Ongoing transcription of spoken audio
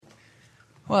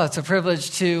Well, it's a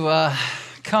privilege to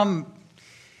come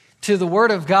to the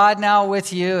Word of God now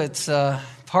with you. It's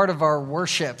part of our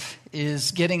worship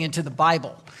is getting into the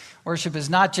Bible. Worship is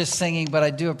not just singing, but I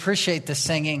do appreciate the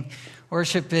singing.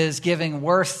 Worship is giving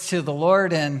worth to the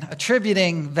Lord and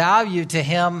attributing value to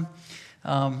Him,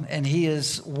 and He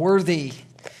is worthy.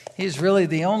 He is really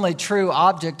the only true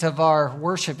object of our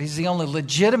worship. He's the only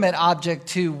legitimate object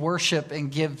to worship and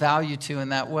give value to in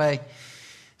that way.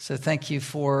 So thank you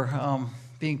for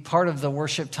being part of the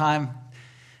worship time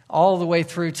all the way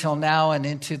through till now and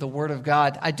into the Word of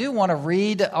God. I do want to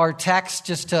read our text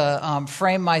just to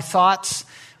frame my thoughts.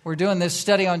 We're doing this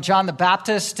study on John the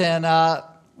Baptist, and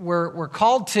we're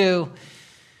called to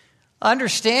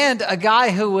understand a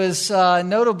guy who was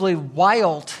notably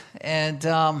wild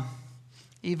and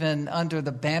even under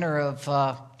the banner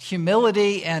of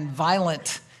humility and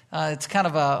violent. It's kind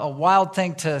of a wild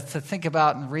thing to think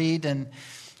about and read. And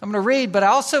I'm going to read, but I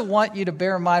also want you to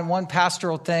bear in mind one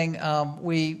pastoral thing.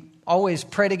 We always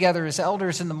pray together as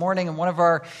elders in the morning, and one of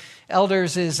our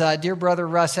elders is dear brother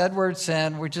Russ Edwards,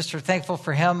 and we just are thankful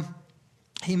for him.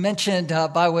 He mentioned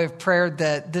by way of prayer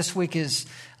that this week is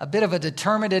a bit of a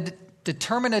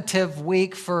determinative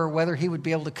week for whether he would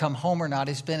be able to come home or not.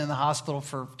 He's been in the hospital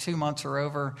for 2 months or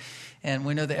over, and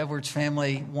we know the Edwards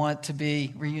family want to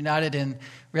be reunited in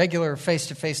regular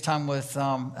face-to-face time with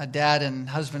a dad and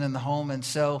husband in the home. And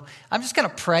so I'm just going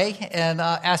to pray and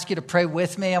ask you to pray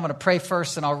with me. I'm going to pray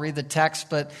first, and I'll read the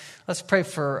text, but let's pray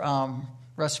for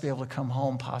Russ to be able to come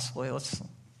home possibly. Let's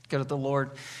go to the Lord.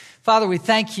 Father, we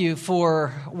thank you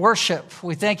for worship.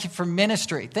 We thank you for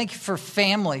ministry. Thank you for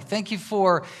family. Thank you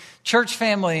for church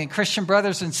family and Christian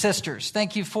brothers and sisters.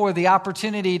 Thank you for the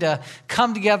opportunity to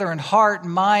come together in heart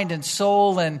and mind and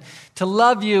soul and to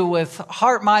love you with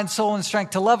heart, mind, soul, and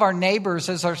strength, to love our neighbors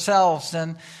as ourselves.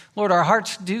 And Lord, our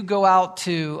hearts do go out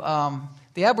to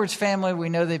the Edwards family. We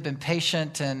know they've been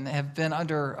patient and have been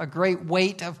under a great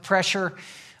weight of pressure,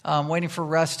 waiting for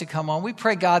Russ to come on. We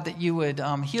pray, God, that you would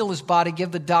heal his body,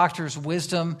 give the doctors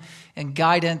wisdom and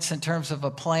guidance in terms of a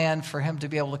plan for him to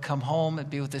be able to come home and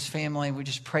be with his family. And we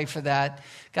just pray for that.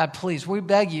 God, please, we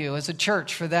beg you as a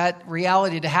church for that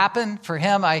reality to happen for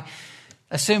him. I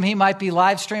assume he might be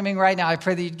live streaming right now. I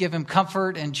pray that you'd give him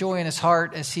comfort and joy in his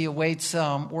heart as he awaits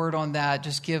word on that.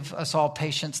 Just give us all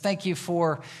patience. Thank you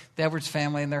for the Edwards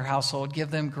family and their household.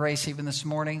 Give them grace even this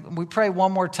morning. We pray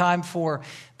one more time for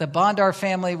the Bondar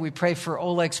family. We pray for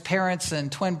Oleg's parents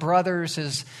and twin brothers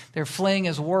as they're fleeing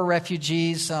as war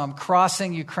refugees,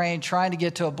 crossing Ukraine, trying to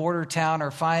get to a border town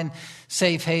or find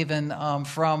safe haven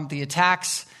from the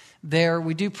attacks there.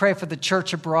 We do pray for the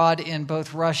church abroad in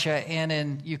both Russia and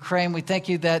in Ukraine. We thank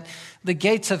you that the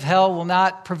gates of hell will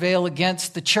not prevail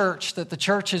against the church, that the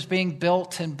church is being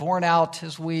built and borne out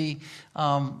as we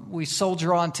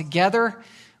soldier on together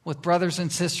with brothers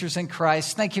and sisters in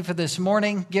Christ. Thank you for this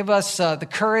morning. Give us the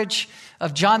courage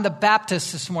of John the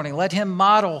Baptist this morning. Let him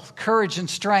model courage and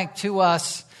strength to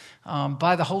us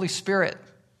by the Holy Spirit.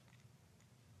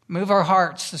 Move our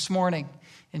hearts this morning.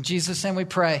 In Jesus' name we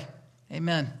pray.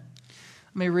 Amen.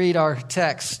 Let me read our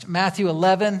text. Matthew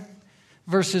 11,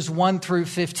 verses 1 through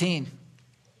 15.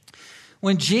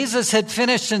 When Jesus had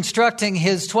finished instructing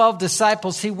his 12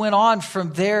 disciples, he went on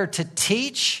from there to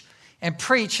teach and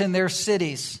preach in their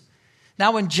cities.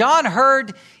 Now, when John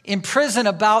heard in prison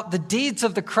about the deeds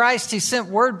of the Christ, he sent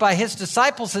word by his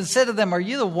disciples and said to them, "Are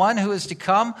you the one who is to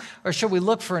come, or shall we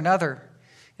look for another?"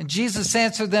 And Jesus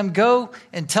answered them, "Go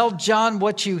and tell John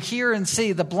what you hear and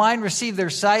see. The blind receive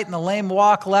their sight, and the lame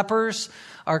walk. Lepers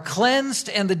are cleansed,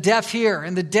 and the deaf hear.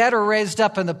 And the dead are raised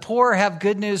up, and the poor have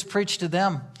good news preached to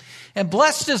them. And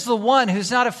blessed is the one who's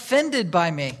not offended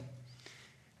by me."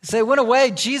 As they went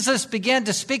away, Jesus began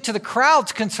to speak to the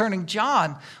crowds concerning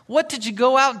John. "What did you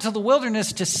go out into the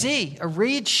wilderness to see? A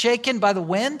reed shaken by the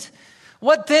wind?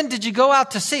 What then did you go out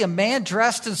to see? A man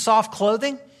dressed in soft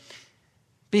clothing?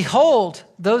 Behold,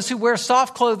 those who wear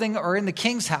soft clothing are in the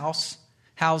king's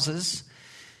houses.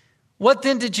 What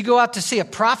then did you go out to see? A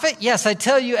prophet? Yes, I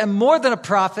tell you, and more than a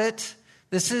prophet.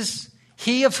 This is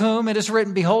he of whom it is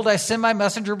written, 'Behold, I send my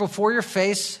messenger before your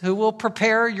face, who will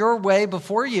prepare your way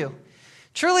before you.'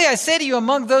 Truly I say to you,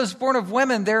 among those born of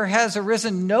women, there has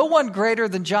arisen no one greater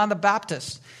than John the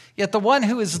Baptist. Yet the one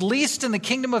who is least in the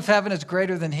kingdom of heaven is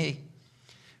greater than he.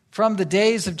 From the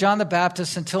days of John the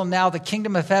Baptist until now, the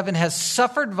kingdom of heaven has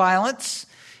suffered violence,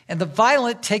 and the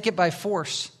violent take it by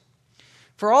force.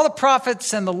 For all the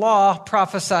prophets and the law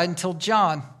prophesied until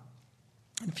John.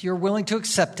 If you're willing to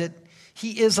accept it,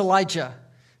 he is Elijah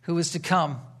who is to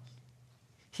come.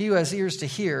 He who has ears to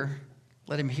hear,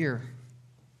 let him hear."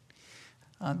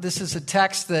 This is a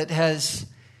text that has,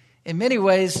 in many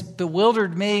ways,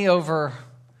 bewildered me over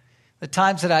the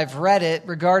times that I've read it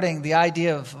regarding the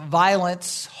idea of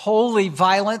violence, holy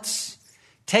violence,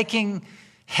 taking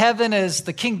heaven, as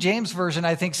the King James Version,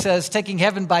 I think, says, taking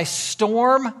heaven by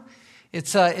storm.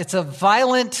 It's a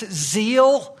violent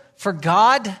zeal for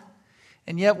God.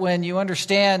 And yet when you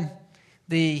understand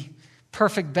the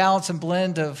perfect balance and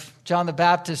blend of John the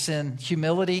Baptist in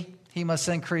humility, he must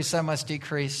increase, I must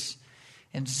decrease,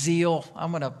 and zeal, I'm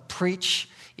going to preach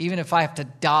even if I have to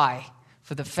die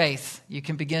for the faith. You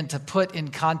can begin to put in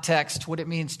context what it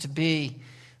means to be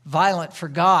violent for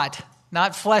God,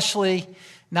 not fleshly,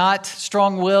 not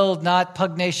strong-willed, not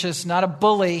pugnacious, not a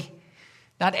bully,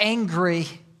 not angry,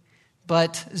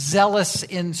 but zealous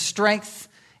in strength,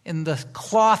 in the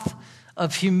cloth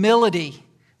of humility.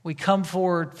 We come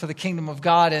forward for the kingdom of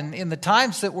God. And in the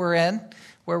times that we're in,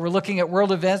 where we're looking at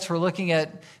world events, we're looking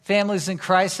at families in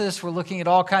crisis, we're looking at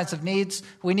all kinds of needs,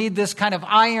 we need this kind of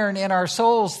iron in our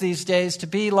souls these days to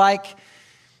be like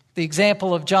the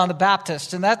example of John the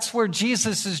Baptist. And that's where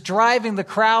Jesus is driving the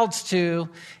crowds to,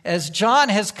 as John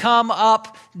has come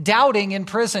up doubting in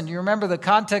prison. You remember the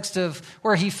context of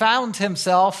where he found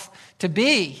himself to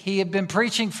be. He had been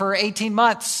preaching for 18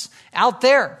 months out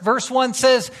there. Verse 1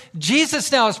 says,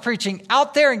 Jesus now is preaching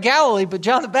out there in Galilee, but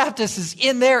John the Baptist is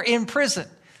in there in prison.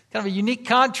 Kind of a unique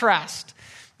contrast.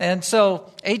 And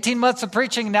so 18 months of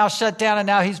preaching, now shut down, and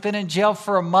now he's been in jail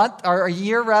for a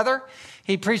year rather.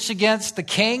 He preached against the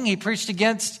king. He preached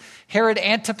against Herod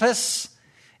Antipas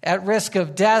at risk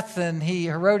of death. And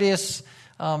Herodias,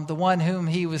 the one whom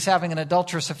he was having an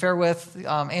adulterous affair with,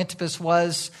 Antipas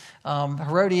was.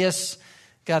 Herodias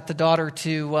got the daughter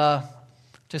to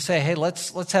say, hey,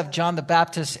 let's have John the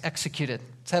Baptist executed.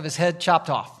 Let's have his head chopped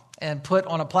off and put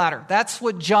on a platter. That's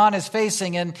what John is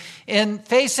facing. And in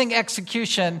facing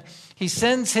execution, he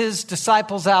sends his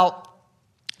disciples out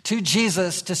to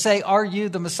Jesus to say, are you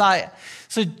the Messiah?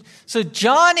 So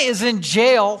John is in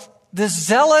jail, this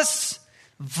zealous,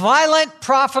 violent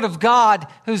prophet of God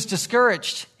who's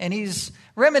discouraged, and he's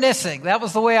reminiscing. That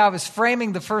was the way I was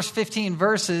framing the first 15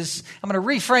 verses. I'm going to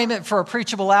reframe it for a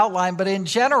preachable outline, but in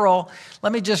general,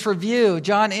 let me just review.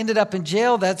 John ended up in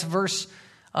jail. That's verses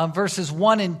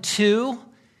 1 and 2.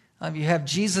 You have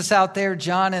Jesus out there,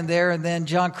 John in there, and then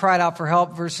John cried out for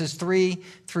help, verses 3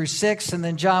 through 6, and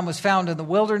then John was found in the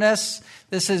wilderness.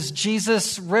 This is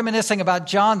Jesus reminiscing about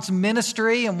John's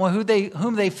ministry and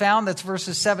whom they found. That's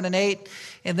verses 7 and 8.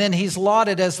 And then he's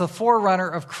lauded as the forerunner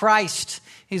of Christ.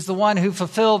 He's the one who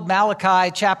fulfilled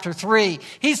Malachi chapter 3.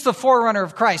 He's the forerunner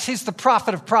of Christ. He's the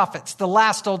prophet of prophets, the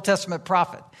last Old Testament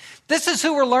prophet. This is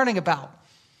who we're learning about.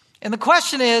 And the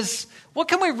question is, what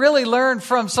can we really learn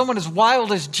from someone as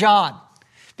wild as John?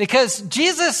 Because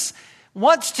Jesus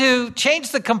wants to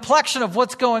change the complexion of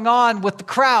what's going on with the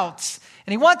crowds.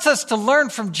 And he wants us to learn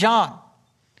from John.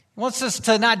 He wants us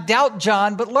to not doubt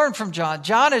John, but learn from John.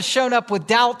 John has shown up with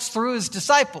doubts through his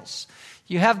disciples.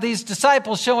 You have these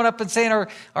disciples showing up and saying,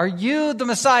 are you the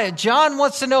Messiah? John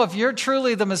wants to know if you're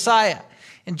truly the Messiah.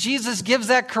 And Jesus gives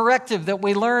that corrective that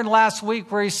we learned last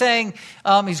week where he's saying,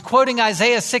 he's quoting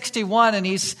Isaiah 61, and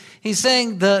he's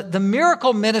saying the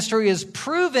miracle ministry is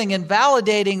proving and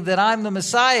validating that I'm the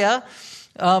Messiah.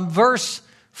 Verse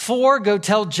 4, go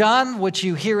tell John what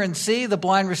you hear and see. The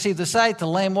blind receive the sight, the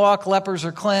lame walk, lepers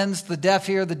are cleansed, the deaf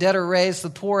hear, the dead are raised,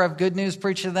 the poor have good news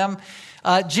preached to them.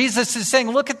 Jesus is saying,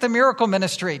 look at the miracle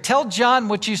ministry. Tell John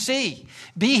what you see.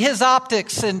 Be his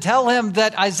optics and tell him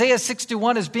that Isaiah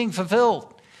 61 is being fulfilled.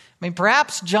 I mean,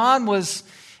 perhaps John was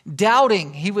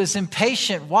doubting. He was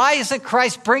impatient. Why isn't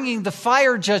Christ bringing the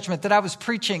fire judgment that I was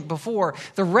preaching before?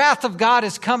 The wrath of God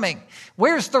is coming.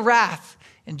 Where's the wrath?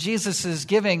 And Jesus is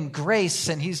giving grace,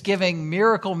 and he's giving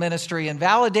miracle ministry and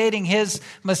validating his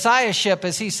messiahship.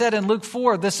 As he said in Luke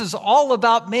 4, this is all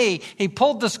about me. He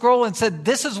pulled the scroll and said,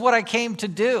 this is what I came to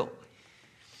do.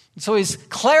 And so he's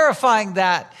clarifying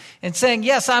that and saying,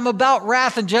 yes, I'm about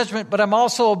wrath and judgment, but I'm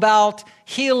also about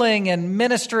healing and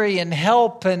ministry and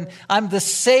help. And I'm the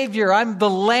Savior. I'm the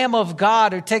Lamb of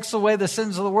God who takes away the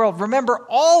sins of the world. Remember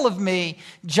all of me,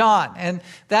 John. And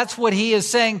that's what he is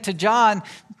saying to John.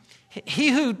 He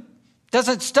who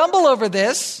doesn't stumble over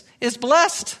this is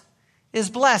blessed,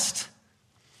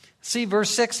 See verse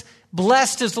 6,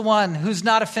 blessed is the one who's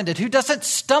not offended, who doesn't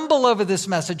stumble over this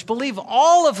message. Believe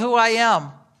all of who I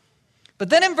am. But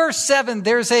then in verse 7,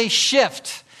 there's a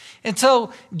shift. And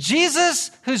so Jesus,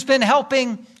 who's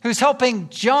helping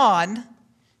John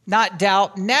not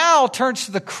doubt, now turns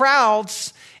to the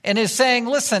crowds and is saying,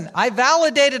 listen, I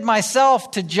validated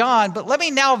myself to John, but let me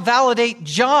now validate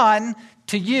John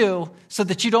to you so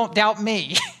that you don't doubt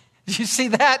me. Do you see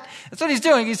that? That's what he's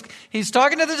doing. He's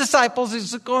talking to the disciples.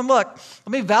 He's going, look,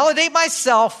 let me validate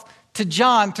myself to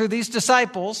John through these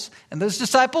disciples, and those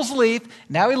disciples leave.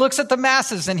 Now he looks at the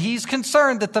masses, and he's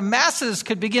concerned that the masses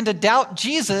could begin to doubt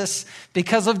Jesus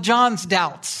because of John's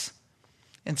doubts.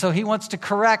 And so he wants to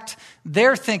correct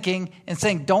their thinking and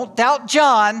saying, don't doubt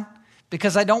John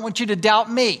because I don't want you to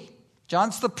doubt me.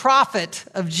 John's the prophet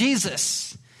of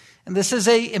Jesus. And this is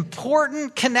an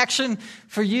important connection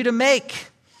for you to make.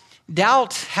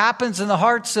 Doubt happens in the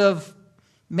hearts of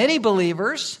many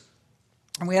believers,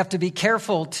 and we have to be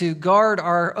careful to guard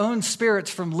our own spirits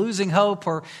from losing hope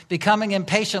or becoming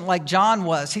impatient like John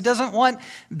was. He doesn't want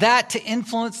that to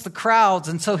influence the crowds,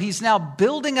 and so he's now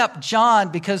building up John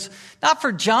because, not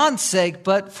for John's sake,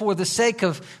 but for the sake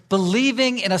of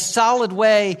believing in a solid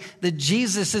way that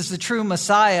Jesus is the true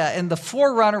Messiah. And the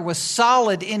forerunner was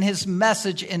solid in his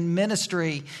message and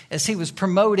ministry as he was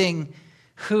promoting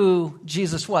who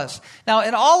Jesus was. Now,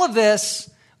 in all of this,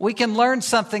 we can learn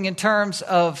something in terms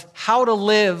of how to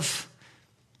live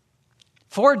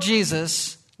for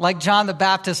Jesus like John the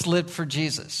Baptist lived for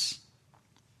Jesus.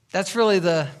 That's really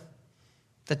the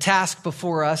task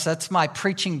before us. That's my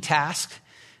preaching task.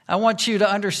 I want you to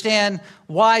understand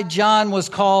why John was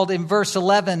called in verse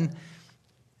 11,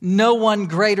 no one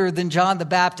greater than John the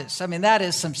Baptist. I mean, that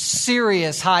is some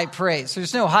serious high praise.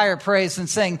 There's no higher praise than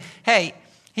saying, hey,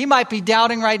 he might be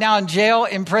doubting right now in jail,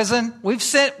 in prison. We've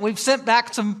sent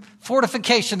back some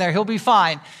fortification there. He'll be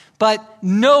fine. But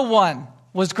no one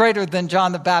was greater than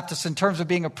John the Baptist in terms of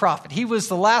being a prophet. He was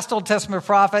the last Old Testament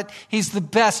prophet. He's the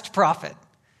best prophet.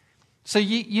 So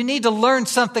you need to learn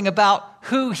something about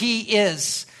who he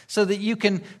is so that you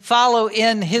can follow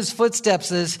in his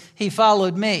footsteps as he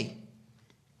followed me.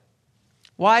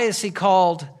 Why is he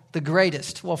called the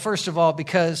greatest? Well, first of all,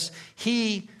 because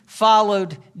he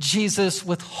followed Jesus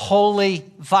with holy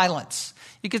violence.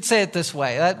 You could say it this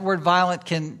way. That word violent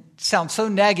can sound so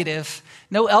negative.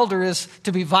 No elder is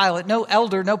to be violent. No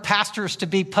elder, no pastor is to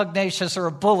be pugnacious or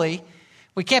a bully.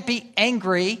 We can't be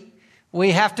angry.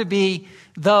 We have to be,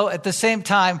 though, at the same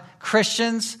time,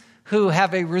 Christians who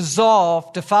have a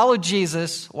resolve to follow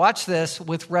Jesus, watch this,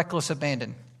 with reckless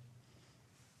abandon.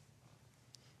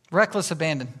 Reckless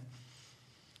abandon.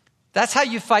 That's how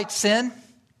you fight sin.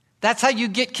 That's how you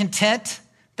get content.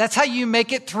 That's how you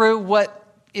make it through what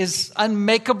is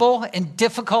unmakeable and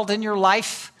difficult in your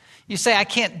life. You say, I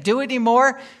can't do it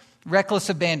anymore. Reckless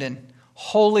abandon,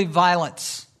 holy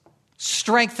violence,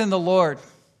 strength in the Lord.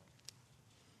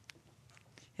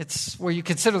 It's where you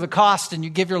consider the cost and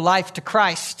you give your life to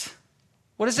Christ.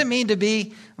 What does it mean to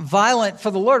be violent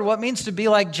for the Lord? What it means to be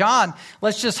like John?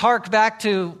 Let's just hark back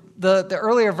to the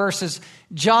earlier verses.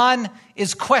 John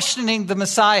is questioning the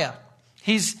Messiah.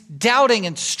 He's doubting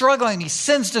and struggling. He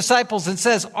sends disciples and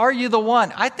says, are you the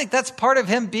one? I think that's part of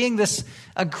him being this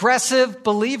aggressive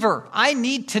believer. I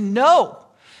need to know.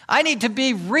 I need to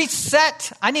be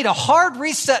reset. I need a hard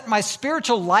reset in my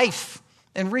spiritual life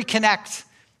and reconnect.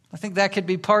 I think that could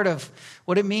be part of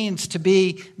what it means to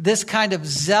be this kind of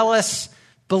zealous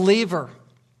believer.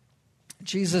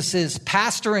 Jesus is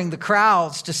pastoring the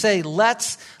crowds to say,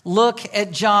 let's look at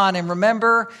John and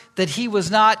remember that he was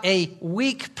not a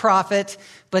weak prophet,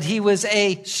 but he was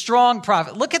a strong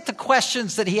prophet. Look at the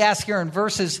questions that he asked here in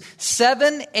verses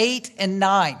 7, 8, and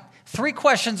 9. 3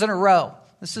 questions in a row.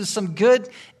 This is some good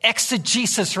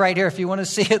exegesis right here. If you want to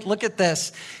see it, look at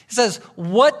this. It says,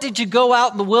 what did you go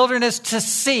out in the wilderness to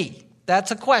see? That's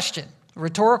a question, a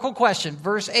rhetorical question.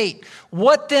 Verse 8,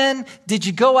 what then did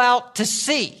you go out to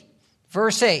see?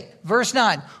 Verse 8, verse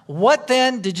 9, what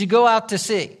then did you go out to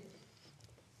see?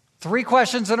 3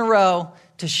 questions in a row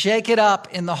to shake it up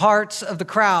in the hearts of the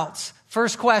crowds.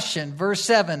 First question, verse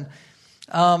 7,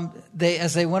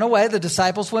 as they went away, the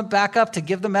disciples went back up to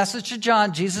give the message to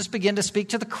John. Jesus began to speak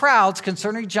to the crowds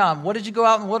concerning John. What did you go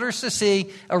out in the wilderness to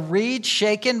see? A reed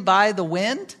shaken by the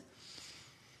wind?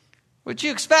 What did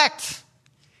you expect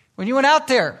when you went out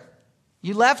there?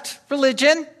 You left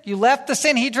religion, you left the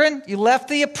Sanhedrin, you left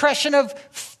the oppression of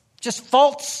just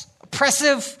false,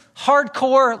 oppressive,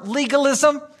 hardcore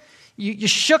legalism. You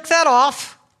shook that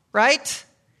off, right?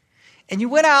 And you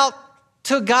went out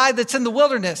to a guy that's in the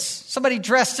wilderness, somebody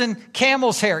dressed in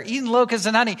camel's hair, eating locusts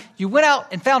and honey. You went out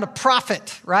and found a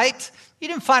prophet, right? You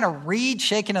didn't find a reed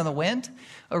shaking in the wind.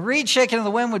 A reed shaking in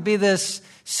the wind would be this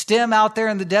stem out there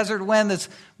in the desert wind that's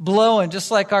blowing,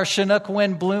 just like our Chinook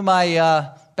wind blew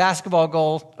my basketball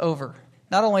goal over.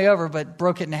 Not only over, but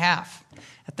broke it in half.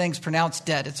 That thing's pronounced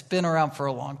dead. It's been around for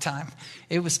a long time.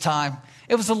 It was time.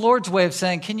 It was the Lord's way of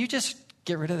saying, can you just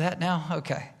get rid of that now?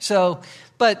 Okay.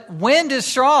 But wind is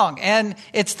strong, and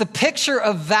it's the picture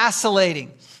of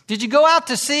vacillating. Did you go out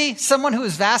to see someone who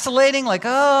is vacillating? Like,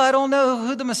 I don't know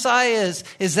who the Messiah is.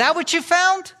 Is that what you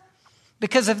found?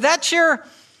 Because if that's your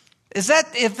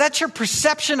If that's your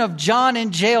perception of John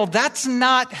in jail, that's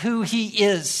not who he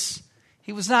is.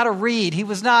 He was not a Reed. He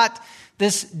was not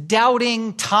this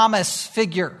doubting Thomas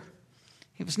figure.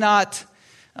 He was not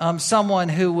someone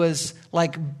who was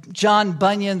like John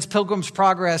Bunyan's Pilgrim's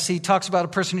Progress. He talks about a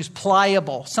person who's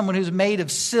pliable, someone who's made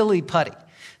of silly putty.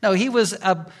 No, he was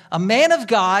a man of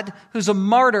God who's a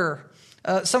martyr,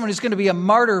 someone who's going to be a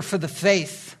martyr for the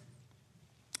faith.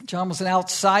 John was an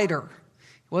outsider.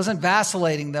 He wasn't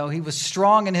vacillating, though. He was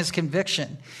strong in his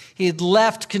conviction. He had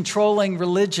left controlling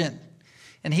religion,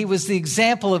 and he was the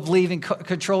example of leaving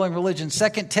controlling religion.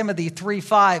 2 Timothy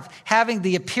 3:5, having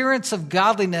the appearance of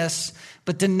godliness,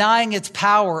 but denying its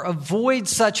power. Avoid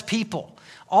such people.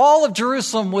 All of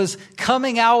Jerusalem was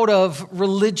coming out of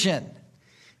religion.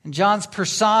 And John's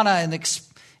persona and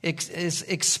is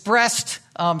expressed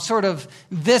sort of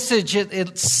visage,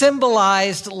 it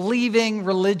symbolized leaving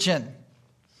religion.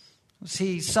 Was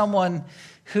he someone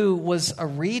who was a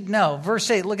Reed? No. Verse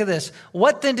 8, look at this.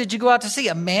 What then did you go out to see?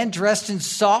 A man dressed in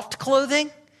soft clothing?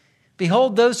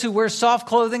 Behold, those who wear soft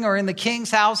clothing are in the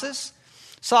king's houses.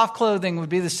 Soft clothing would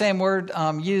be the same word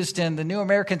used in the New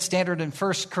American Standard in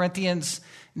 1 Corinthians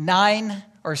 9,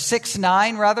 or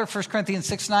 6:9 rather, 1 Corinthians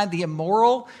 6:9, the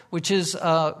immoral, which is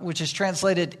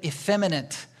translated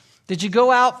effeminate. Did you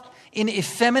go out in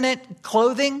effeminate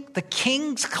clothing, the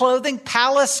king's clothing,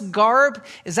 palace garb?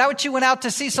 Is that what you went out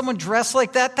to see, someone dressed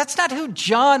like that? That's not who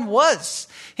John was.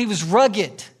 He was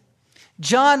rugged.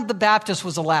 John the Baptist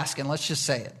was Alaskan. Let's just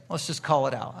say it. Let's just call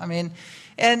it out. I mean,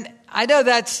 and I know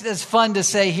that's fun to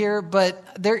say here,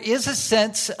 but there is a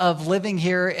sense of living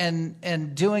here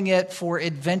and doing it for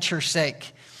adventure's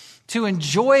sake. To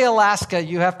enjoy Alaska,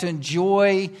 you have to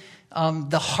enjoy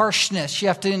the harshness. You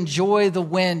have to enjoy the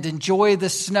wind, enjoy the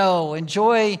snow,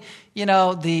 enjoy,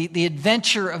 the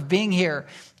adventure of being here.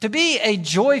 To be a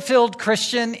joy-filled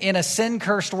Christian in a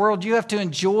sin-cursed world, you have to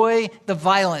enjoy the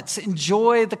violence,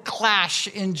 enjoy the clash,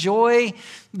 enjoy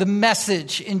the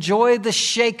message, enjoy the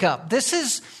shakeup. This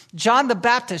is John the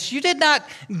Baptist. You did not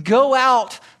go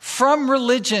out from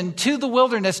religion to the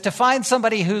wilderness to find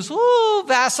somebody who's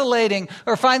vacillating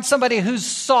or find somebody who's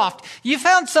soft. You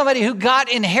found somebody who got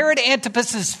in Herod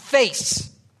Antipas's face.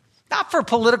 Not for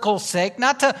political sake,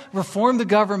 not to reform the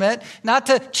government, not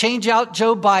to change out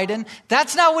Joe Biden.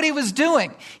 That's not what he was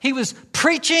doing. He was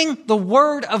preaching the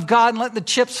word of God and letting the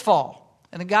chips fall.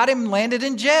 And it got him landed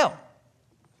in jail.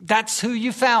 That's who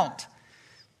you found.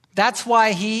 That's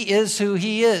why he is who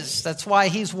he is. That's why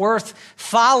he's worth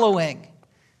following.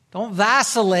 Don't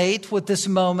vacillate with this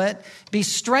moment. Be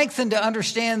strengthened to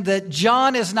understand that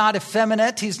John is not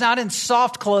effeminate. He's not in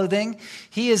soft clothing.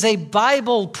 He is a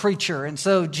Bible preacher. And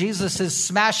so Jesus is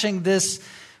smashing this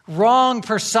wrong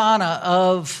persona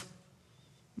of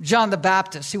John the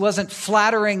Baptist. He wasn't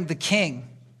flattering the king.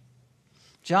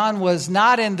 John was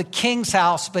not in the king's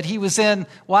house, but he was in,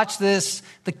 watch this,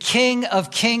 the King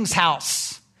of Kings'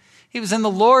 house. He was in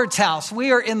the Lord's house.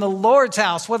 We are in the Lord's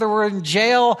house. Whether we're in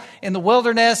jail, in the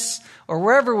wilderness, or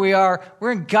wherever we are,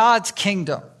 we're in God's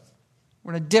kingdom.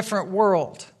 We're in a different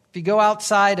world. If you go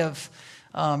outside of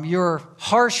your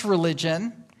harsh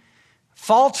religion,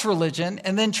 false religion,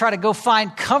 and then try to go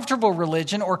find comfortable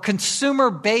religion or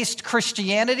consumer-based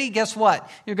Christianity, guess what?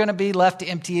 You're going to be left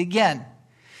empty again.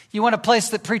 You want a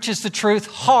place that preaches the truth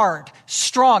hard,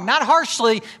 strong, not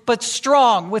harshly, but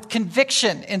strong with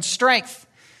conviction and strength.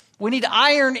 We need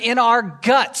iron in our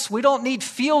guts. We don't need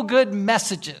feel-good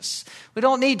messages. We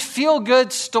don't need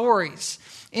feel-good stories,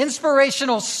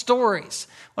 inspirational stories.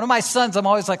 One of my sons, I'm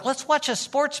always like, let's watch a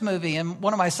sports movie. And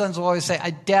one of my sons will always say,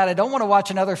 Dad, I don't want to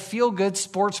watch another feel-good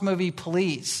sports movie,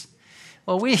 please.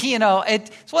 Well,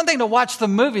 it's one thing to watch the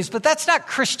movies, but that's not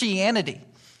Christianity.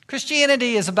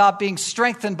 Christianity is about being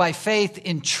strengthened by faith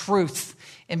in truth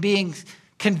and being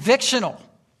convictional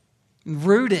and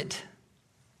rooted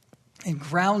and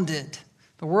grounded.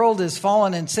 The world is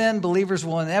fallen in sin. Believers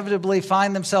will inevitably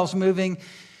find themselves moving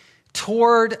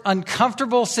toward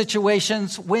uncomfortable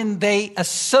situations when they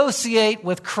associate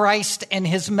with Christ and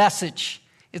his message.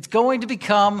 It's going to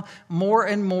become more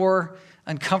and more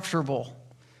uncomfortable.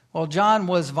 Well, John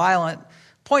was violent.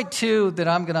 Point 2 that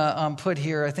I'm going to put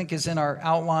here, I think is in our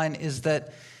outline, is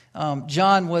that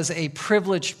John was a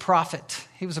privileged prophet.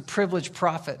 He was a privileged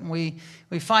prophet. And we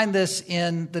find this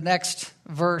in the next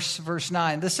verse, verse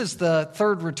 9. This is the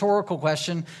third rhetorical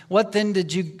question. What then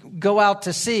did you go out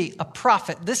to see? A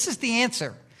prophet. This is the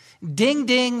answer. Ding,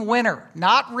 ding, winner.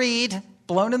 Not reed,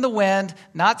 blown in the wind,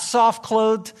 not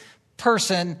soft-clothed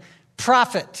person,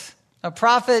 prophet. A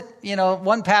prophet,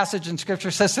 one passage in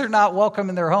Scripture says they're not welcome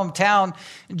in their hometown.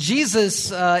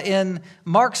 Jesus, in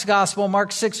Mark's Gospel, Mark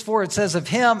 6:4, it says of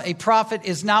him, a prophet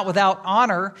is not without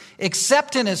honor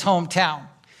except in his hometown.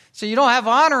 So you don't have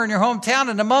honor in your hometown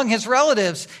and among his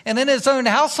relatives and in his own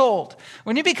household.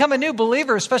 When you become a new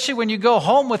believer, especially when you go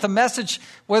home with a message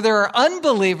where there are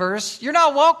unbelievers, you're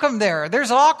not welcome there. There's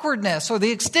awkwardness, or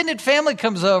the extended family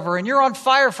comes over and you're on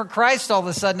fire for Christ all of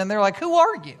a sudden and they're like, who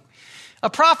are you? A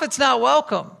prophet's not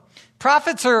welcome.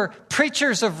 Prophets are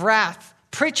preachers of wrath,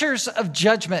 preachers of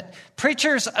judgment,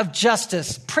 preachers of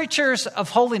justice, preachers of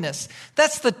holiness.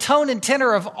 That's the tone and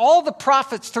tenor of all the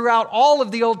prophets throughout all of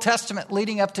the Old Testament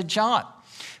leading up to John.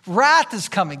 Wrath is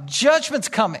coming. Judgment's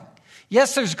coming.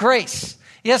 Yes, there's grace.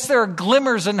 Yes, there are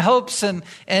glimmers and hopes and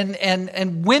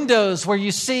windows where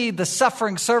you see the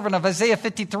suffering servant of Isaiah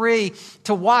 53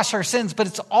 to wash our sins, but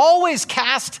it's always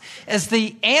cast as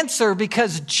the answer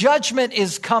because judgment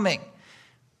is coming.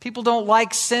 People don't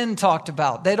like sin talked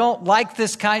about. They don't like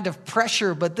this kind of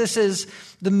pressure, but this is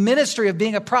the ministry of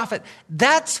being a prophet.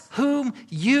 That's whom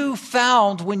you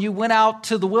found when you went out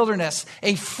to the wilderness,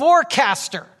 a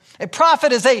forecaster. A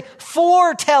prophet is a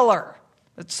foreteller.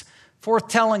 It's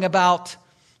foretelling about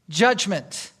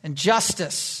judgment and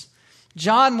justice.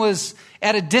 John was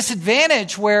at a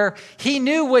disadvantage where he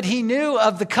knew what he knew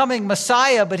of the coming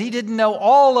Messiah, but he didn't know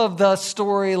all of the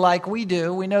story like we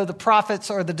do. We know the prophets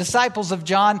or the disciples of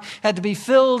John had to be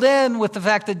filled in with the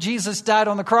fact that Jesus died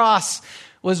on the cross,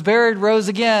 was buried, rose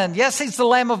again. Yes, he's the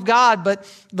Lamb of God, but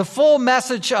the full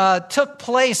message took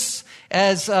place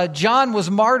as John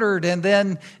was martyred and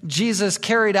then Jesus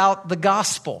carried out the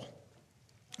gospel.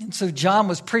 And so John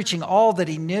was preaching all that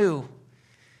he knew.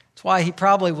 That's why he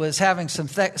probably was having some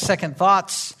second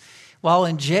thoughts while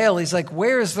in jail. He's like,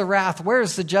 where is the wrath? Where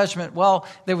is the judgment? Well,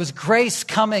 there was grace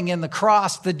coming in the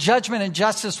cross. The judgment and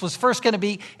justice was first going to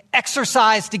be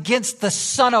exercised against the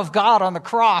Son of God on the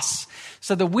cross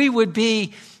so that we would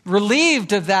be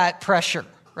relieved of that pressure,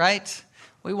 right?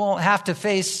 We won't have to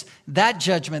face that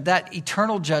judgment, that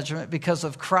eternal judgment because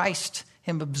of Christ,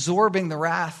 him absorbing the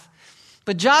wrath.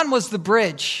 But John was the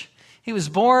bridge. He was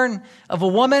born of a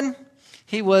woman.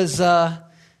 He was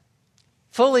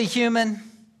fully human,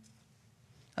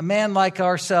 a man like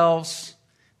ourselves,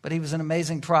 but he was an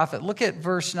amazing prophet. Look at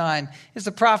verse 9. He's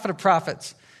the prophet of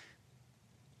prophets.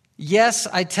 Yes,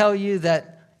 I tell you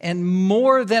that, and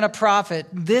more than a prophet,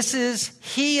 this is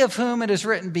he of whom it is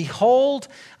written, behold,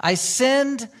 I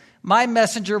send my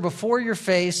messenger before your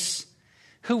face,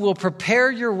 who will prepare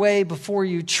your way before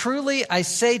you. Truly, I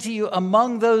say to you,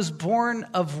 among those born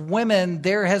of women,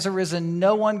 there has arisen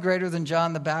no one greater than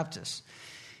John the Baptist.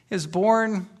 He was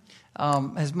born,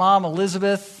 his mom,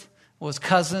 Elizabeth, was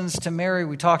cousins to Mary.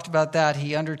 We talked about that.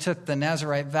 He undertook the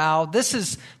Nazirite vow. This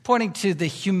is pointing to the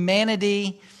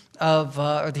humanity of,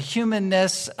 or the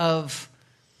humanness of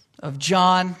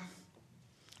John.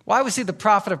 Why was he the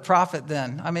prophet of prophet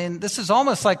then? I mean, this is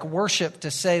almost like worship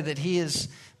to say that he is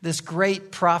this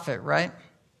great prophet, right?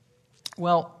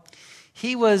 Well,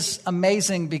 he was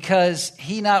amazing because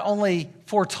he not only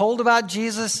foretold about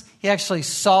Jesus, he actually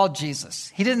saw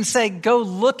Jesus. He didn't say, go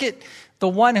look at the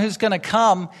one who's going to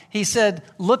come. He said,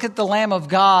 look at the Lamb of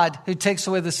God who takes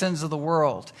away the sins of the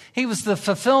world. He was the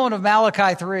fulfillment of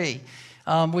Malachi 3,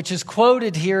 which is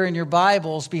quoted here in your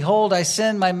Bibles. Behold, I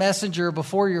send my messenger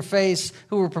before your face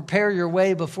who will prepare your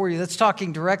way before you. That's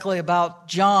talking directly about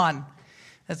John.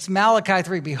 That's Malachi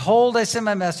 3. Behold, I send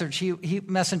my messenger.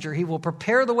 He will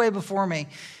prepare the way before me.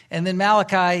 And then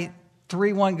Malachi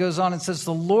 3:1 goes on and says,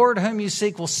 the Lord whom you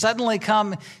seek will suddenly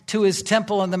come to his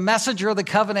temple, and the messenger of the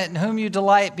covenant in whom you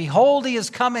delight. Behold, he is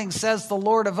coming, says the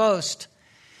Lord of hosts.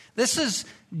 This is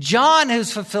John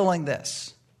who's fulfilling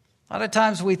this. A lot of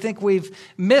times we think we've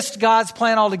missed God's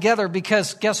plan altogether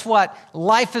because guess what?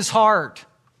 Life is hard.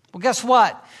 Well, guess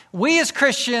what? We as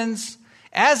Christians,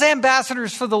 as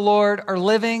ambassadors for the Lord, are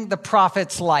living the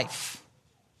prophet's life.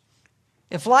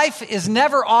 If life is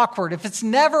never awkward, if it's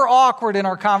never awkward in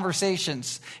our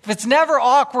conversations, if it's never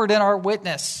awkward in our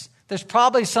witness, there's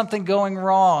probably something going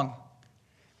wrong.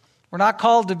 We're not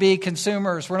called to be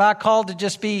consumers. We're not called to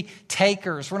just be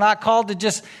takers. We're not called to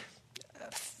just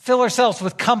fill ourselves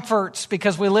with comforts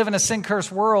because we live in a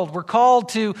sin-cursed world. We're called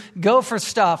to go for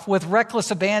stuff with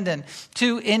reckless abandon,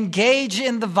 to engage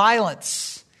in the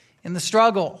violence, in the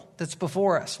struggle that's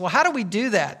before us. Well, how do we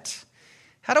do that?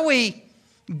 How do we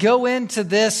go into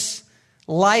this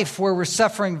life where we're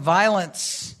suffering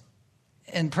violence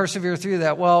and persevere through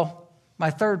that? Well,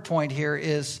 my third point here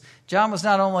is John was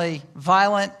not only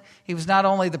violent, he was not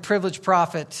only the privileged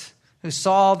prophet who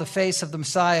saw the face of the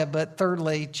Messiah, but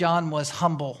thirdly, John was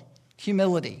humble,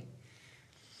 humility.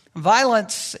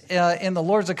 Violence in the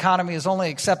Lord's economy is only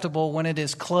acceptable when it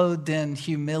is clothed in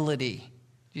humility.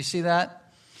 Do you see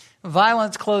that?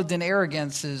 Violence clothed in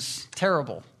arrogance is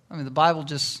terrible. I mean, the Bible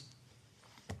just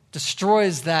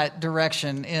destroys that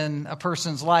direction in a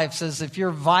person's life. It says if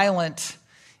you're violent,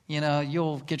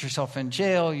 you'll get yourself in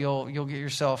jail, you'll get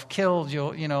yourself killed,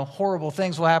 horrible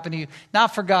things will happen to you,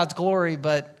 not for God's glory,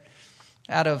 but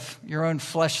out of your own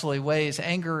fleshly ways.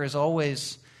 Anger is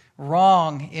always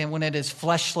wrong when it is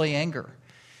fleshly anger.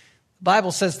 The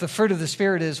Bible says the fruit of the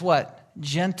Spirit is what?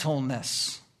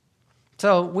 Gentleness.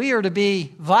 So we are to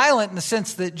be violent in the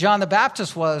sense that John the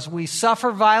Baptist was. We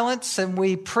suffer violence and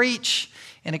we preach,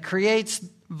 and it creates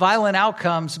violent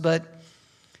outcomes, but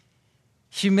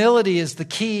humility is the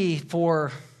key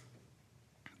for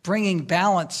bringing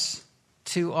balance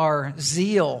to our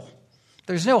zeal.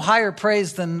 There's no higher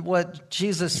praise than what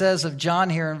Jesus says of John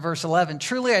here in verse 11.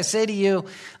 Truly I say to you,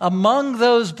 among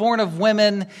those born of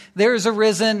women, there is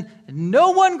arisen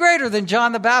no one greater than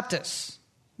John the Baptist.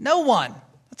 No one.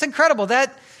 That's incredible.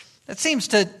 That seems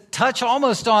to touch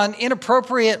almost on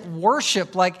inappropriate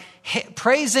worship, like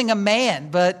praising a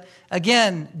man. But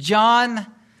again, John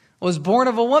was born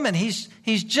of a woman. He's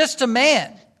just a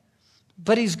man,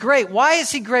 but he's great. Why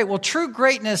is he great? Well, true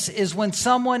greatness is when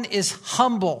someone is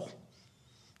humble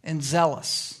and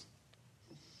zealous.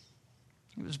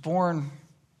 He was born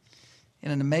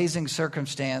in an amazing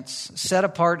circumstance, set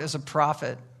apart as a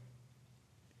prophet,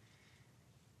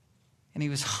 and he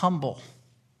was humble.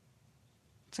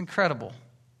 It's incredible.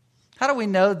 How do we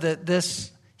know that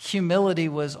this humility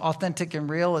was authentic and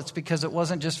real? It's because it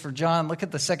wasn't just for John. Look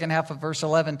at the second half of verse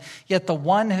 11. Yet the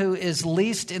one who is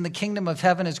least in the kingdom of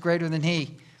heaven is greater than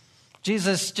he.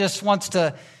 Jesus just wants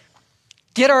to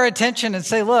get our attention and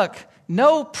say, look,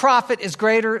 no prophet is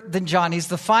greater than John. He's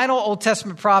the final Old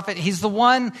Testament prophet. He's the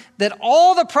one that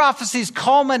all the prophecies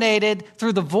culminated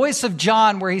through the voice of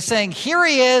John, where he's saying, here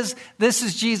he is, this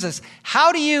is Jesus.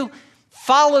 How do you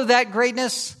follow that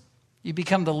greatness? You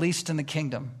become the least in the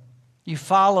kingdom. You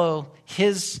follow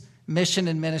his mission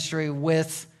and ministry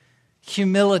with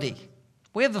humility.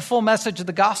 We have the full message of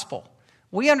the gospel.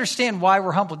 We understand why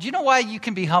we're humble. Do you know why you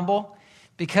can be humble?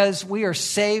 Because we are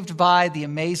saved by the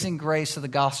amazing grace of the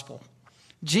gospel.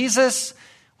 Jesus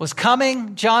was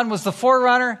coming. John was the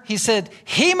forerunner. He said,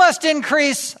 he must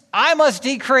increase, I must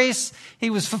decrease. He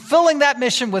was fulfilling that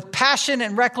mission with passion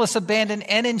and reckless abandon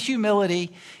and in humility.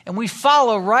 And we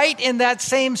follow right in that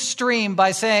same stream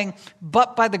by saying,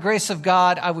 but by the grace of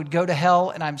God, I would go to hell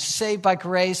and I'm saved by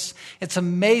grace. It's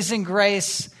amazing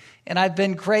grace. And I've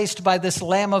been graced by this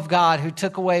Lamb of God who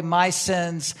took away my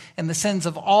sins and the sins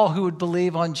of all who would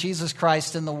believe on Jesus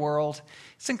Christ in the world.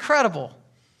 It's incredible.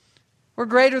 We're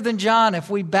greater than John if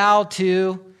we bow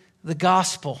to the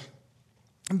gospel,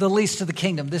 the least of the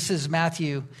kingdom. This is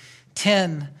Matthew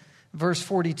 10, verse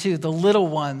 42. The little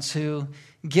ones who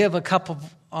give a cup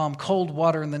of cold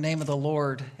water in the name of the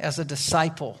Lord as a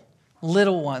disciple.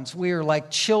 Little ones. We are like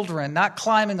children, not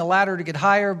climbing a ladder to get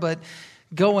higher, but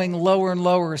going lower and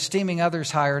lower, esteeming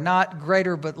others higher. Not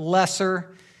greater, but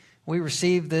lesser. We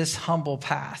receive this humble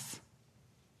path.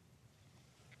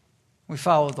 We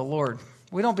follow the Lord.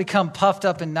 We don't become puffed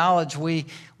up in knowledge. We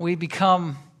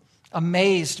become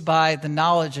amazed by the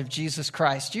knowledge of Jesus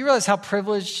Christ. Do you realize how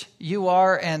privileged you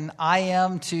are and I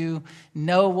am to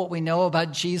know what we know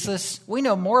about Jesus? We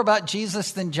know more about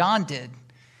Jesus than John did.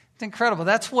 It's incredible.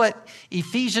 That's what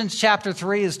Ephesians chapter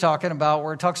 3 is talking about,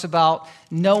 where it talks about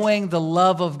knowing the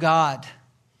love of God.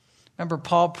 Remember,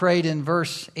 Paul prayed in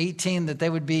verse 18 that they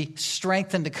would be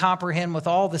strengthened to comprehend with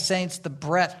all the saints the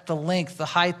breadth, the length, the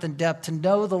height, and depth, to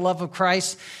know the love of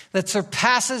Christ that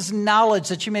surpasses knowledge,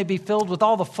 that you may be filled with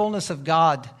all the fullness of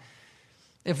God.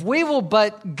 If we will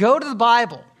but go to the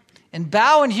Bible and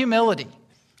bow in humility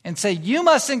and say, you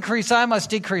must increase, I must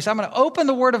decrease. I'm going to open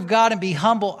the Word of God and be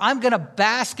humble. I'm going to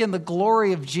bask in the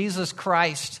glory of Jesus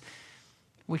Christ.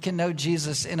 We can know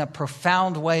Jesus in a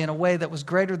profound way, in a way that was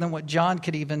greater than what John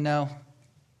could even know.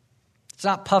 It's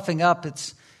not puffing up,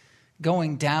 it's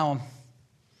going down.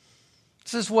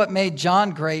 This is what made John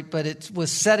great, but it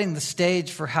was setting the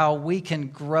stage for how we can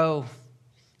grow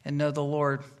and know the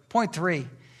Lord. Point 3,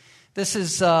 this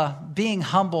is being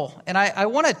humble. And I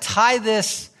want to tie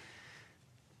this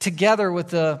together with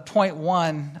the point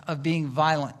 1 of being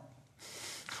violent.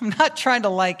 I'm not trying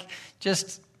to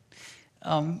just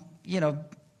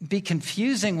be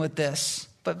confusing with this.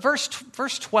 But verse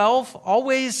 12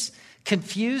 always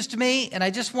confused me, and I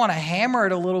just want to hammer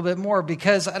it a little bit more,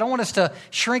 because I don't want us to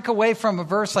shrink away from a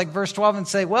verse like verse 12 and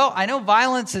say, well, I know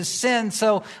violence is sin,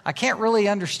 so I can't really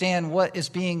understand what is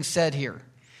being said here.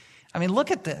 I mean,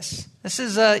 look at this. This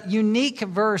is a unique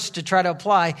verse to try to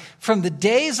apply. From the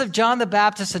days of John the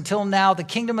Baptist until now, the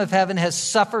kingdom of heaven has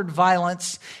suffered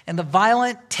violence, and the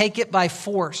violent take it by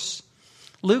force.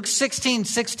 Luke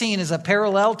 16:16 is a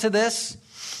parallel to this.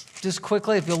 Just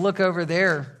quickly, if you'll look over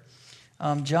there,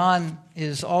 John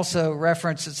is also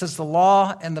referenced. It says the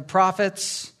law and the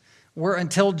prophets were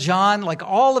until John, like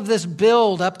all of this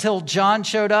build up till John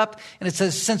showed up. And it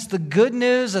says, since the good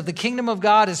news of the kingdom of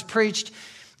God is preached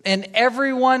and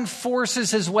everyone forces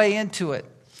his way into it.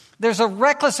 There's a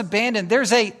reckless abandon.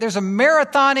 There's a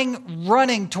marathoning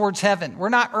running towards heaven. We're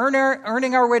not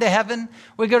earning our way to heaven.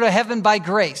 We go to heaven by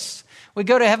grace. We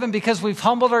go to heaven because we've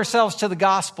humbled ourselves to the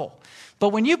gospel. But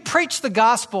when you preach the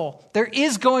gospel, there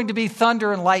is going to be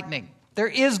thunder and lightning. There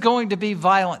is going to be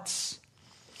violence.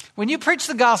 When you preach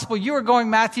the gospel, you are going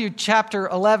Matthew chapter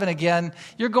 11 again.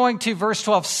 You're going to verse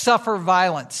 12, suffer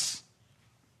violence.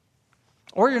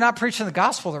 Or you're not preaching the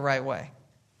gospel the right way.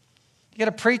 You got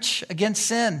to preach against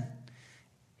sin.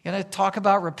 You got to talk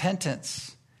about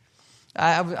repentance.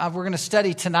 We're going to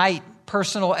study tonight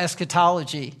personal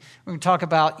eschatology. We're going to talk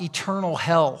about eternal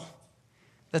hell.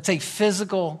 That's a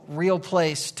physical, real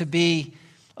place to be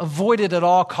avoided at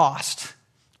all cost.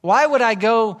 Why would I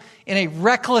go in a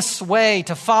reckless way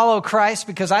to follow Christ?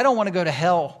 Because I don't want to go to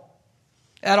hell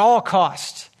at all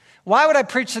cost. Why would I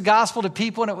preach the gospel to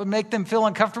people and it would make them feel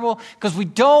uncomfortable? Because we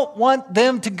don't want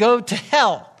them to go to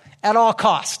hell at all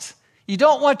cost. You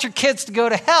don't want your kids to go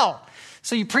to hell.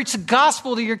 So you preach the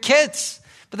gospel to your kids,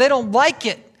 but they don't like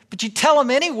it. But you tell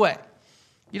them anyway.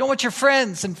 You don't want your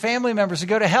friends and family members to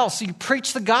go to hell, so you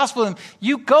preach the gospel to them.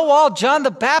 You go all John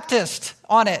the Baptist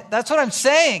on it. That's what I'm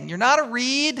saying. You're not a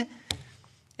reed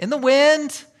in the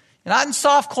wind. You're not in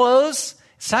soft clothes.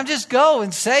 It's time to just go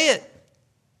and say it.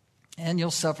 And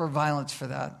you'll suffer violence for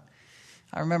that.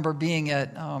 I remember being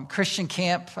at Christian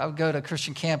camp. I would go to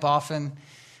Christian camp often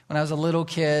when I was a little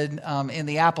kid in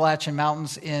the Appalachian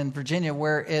Mountains in Virginia,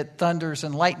 where it thunders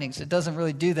and lightnings. It doesn't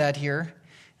really do that here.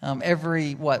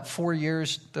 Every, 4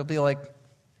 years, there'll be like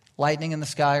lightning in the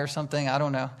sky or something. I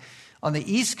don't know. On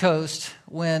the East Coast,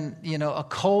 when, a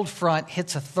cold front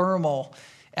hits a thermal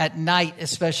at night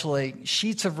especially,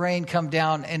 sheets of rain come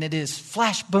down and it is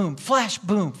flash, boom, flash,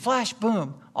 boom, flash,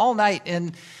 boom, all night.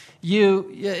 And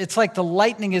it's like the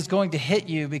lightning is going to hit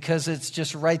you because it's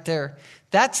just right there.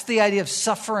 That's the idea of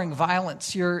suffering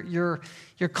violence. You're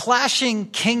clashing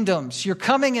kingdoms. You're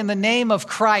coming in the name of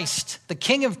Christ, the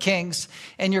King of Kings,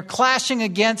 and you're clashing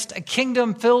against a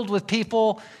kingdom filled with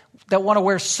people that want to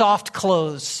wear soft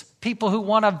clothes, people who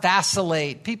want to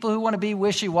vacillate, people who want to be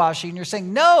wishy-washy. And you're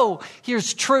saying, no,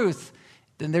 here's truth.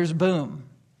 Then there's boom.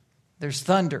 There's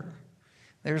thunder.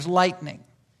 There's lightning.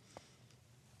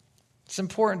 It's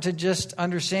important to just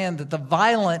understand that the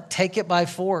violent take it by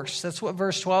force. That's what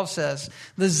verse 12 says.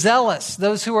 The zealous,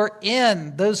 those who are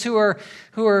in, those who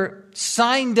are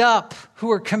signed up,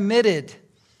 who are committed,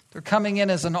 they're coming in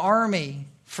as an army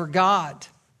for God.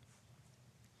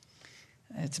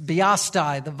 It's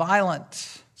biastai, the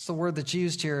violent. It's the word that's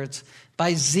used here. It's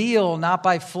by zeal, not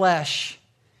by flesh,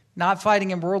 not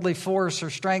fighting in worldly force or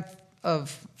strength of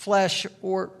flesh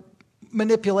or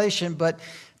manipulation, but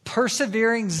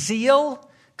persevering zeal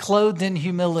clothed in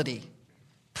humility.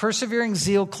 Persevering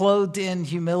zeal clothed in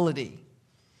humility.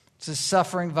 It's a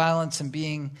suffering violence and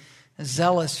being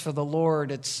zealous for the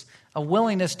Lord. It's a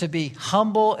willingness to be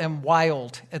humble and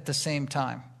wild at the same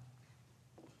time.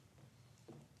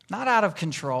 Not out of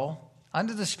control,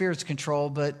 under the Spirit's control,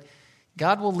 but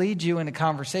God will lead you into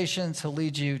conversations. He'll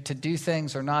lead you to do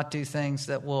things or not do things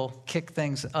that will kick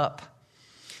things up.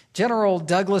 General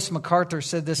Douglas MacArthur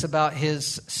said this about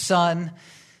his son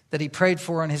that he prayed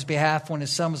for on his behalf when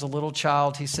his son was a little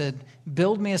child. He said,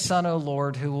 "Build me a son, O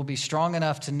Lord, who will be strong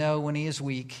enough to know when he is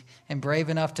weak and brave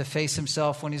enough to face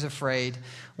himself when he's afraid,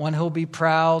 one who will be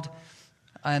proud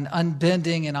and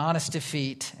unbending in honest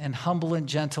defeat and humble and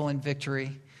gentle in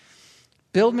victory.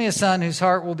 Build me a son whose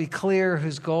heart will be clear,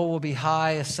 whose goal will be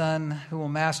high, a son who will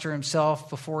master himself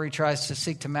before he tries to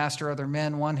seek to master other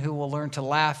men, one who will learn to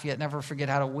laugh, yet never forget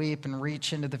how to weep, and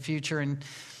reach into the future, and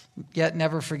yet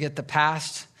never forget the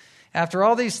past. After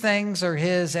all these things are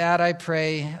his, add, I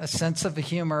pray, a sense of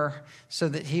humor, so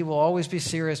that he will always be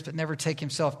serious but never take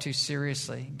himself too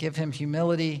seriously. Give him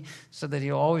humility so that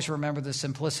he'll always remember the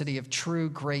simplicity of true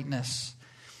greatness,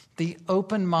 the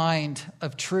open mind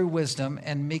of true wisdom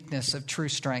and meekness of true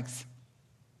strength.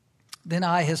 Then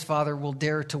I, his father, will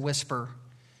dare to whisper,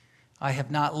 I have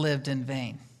not lived in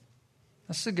vain."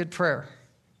 That's a good prayer.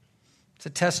 It's a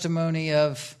testimony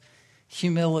of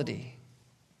humility.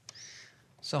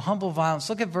 So humble violence.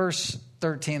 Look at verse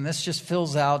 13. This just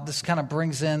fills out, this kind of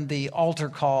brings in the altar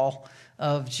call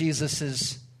of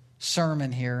Jesus'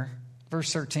 sermon here.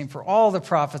 Verse 13, for all the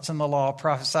prophets in the law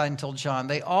prophesied until John.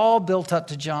 They all built up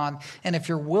to John. And if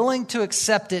you're willing to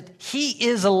accept it, he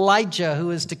is Elijah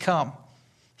who is to come.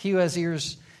 He who has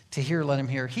ears to hear, let him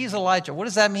hear. He's Elijah. What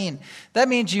does that mean? That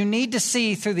means you need to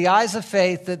see through the eyes of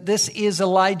faith that this is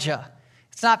Elijah.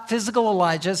 It's not physical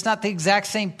Elijah. It's not the exact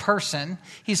same person.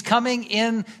 He's coming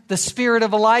in the spirit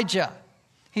of Elijah.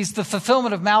 He's the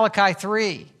fulfillment of Malachi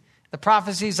 3, the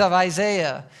prophecies of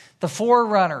Isaiah, the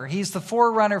forerunner. He's the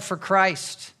forerunner for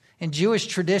Christ. In Jewish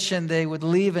tradition, they would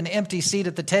leave an empty seat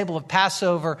at the table of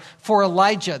Passover for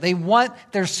Elijah. They want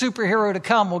their superhero to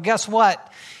come. Well, guess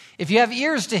what? If you have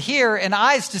ears to hear and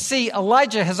eyes to see,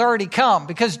 Elijah has already come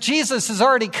because Jesus has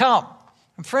already come.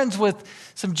 I'm friends with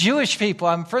some Jewish people.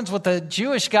 I'm friends with a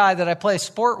Jewish guy that I play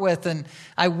sport with, and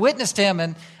I witnessed him,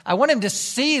 and I want him to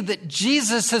see that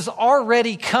Jesus has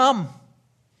already come.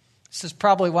 This is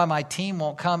probably why my team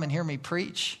won't come and hear me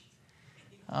preach.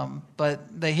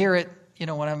 But they hear it,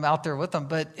 when I'm out there with them.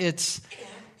 But it's,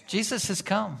 Jesus has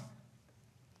come.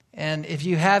 And if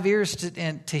you have ears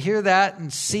to hear that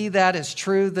and see that as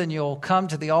true, then you'll come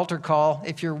to the altar call.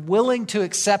 If you're willing to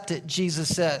accept it,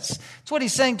 Jesus says. It's what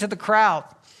he's saying to the crowd.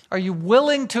 Are you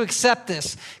willing to accept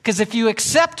this? Because if you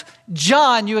accept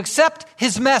John, you accept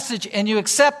his message, and you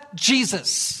accept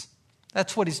Jesus.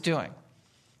 That's what he's doing.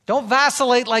 Don't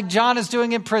vacillate like John is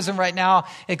doing in prison right now.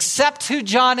 Accept who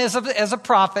John is as a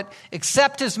prophet.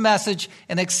 Accept his message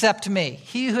and accept me.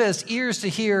 He who has ears to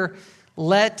hear,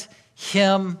 let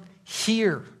him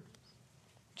hear.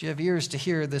 Do you have ears to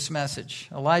hear this message?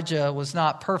 Elijah was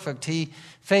not perfect. He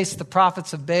faced the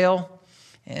prophets of Baal.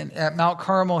 And at Mount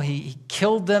Carmel, he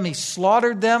killed them. He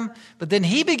slaughtered them. But then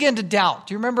he began to doubt.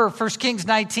 Do you remember 1 Kings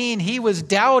 19? He was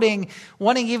doubting,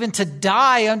 wanting even to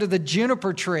die under the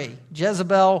juniper tree.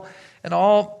 Jezebel and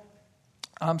all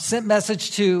sent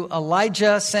message to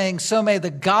Elijah saying, so may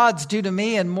the gods do to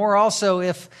me, and more also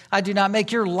if I do not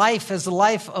make your life as the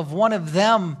life of one of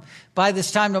them by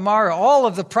this time tomorrow. All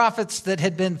of the prophets that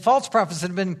had been false prophets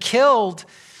had been killed.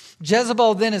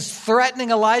 Jezebel then is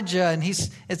threatening Elijah, and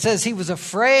it says he was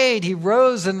afraid. He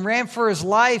rose and ran for his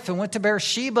life and went to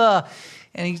Beersheba,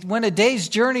 and he went a day's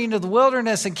journey into the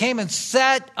wilderness and came and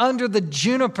sat under the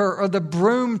juniper or the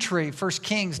broom tree, 1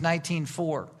 Kings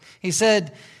 19:4. He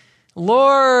said,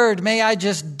 Lord, may I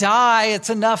just die. It's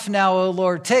enough now, O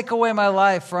Lord. Take away my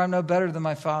life, for I'm no better than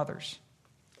my fathers.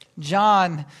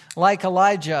 John, like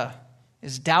Elijah,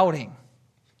 is doubting.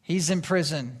 He's in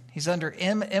prison. He's under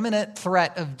imminent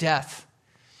threat of death.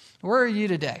 Where are you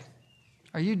today?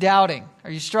 Are you doubting?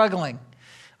 Are you struggling?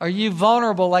 Are you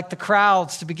vulnerable like the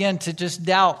crowds to begin to just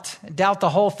doubt the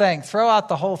whole thing, throw out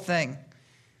the whole thing?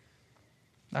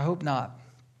 I hope not.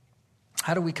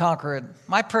 How do we conquer it?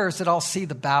 My prayer is that I'll see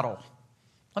the battle.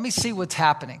 Let me see what's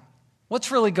happening.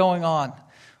 What's really going on?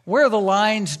 Where are the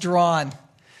lines drawn?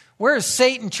 Where is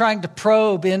Satan trying to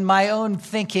probe in my own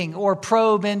thinking or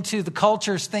probe into the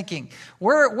culture's thinking?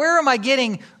 Where am I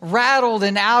getting rattled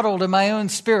and addled in my own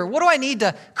spirit? What do I need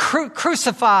to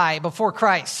crucify before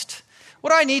Christ? What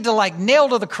do I need to nail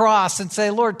to the cross and say,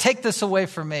 Lord, take this away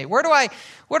from me? Where do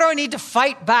I need to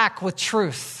fight back with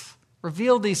truth?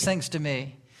 Reveal these things to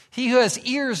me. He who has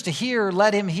ears to hear,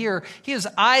 let him hear. He who has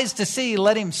eyes to see,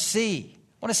 let him see.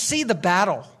 I want to see the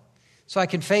battle so I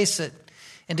can face it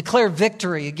and declare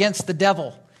victory against the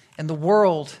devil and the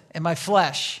world and my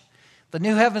flesh. The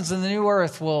new heavens and the new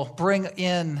earth will bring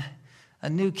in a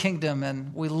new kingdom,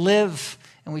 and we live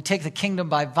and we take the kingdom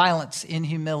by violence in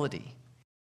humility.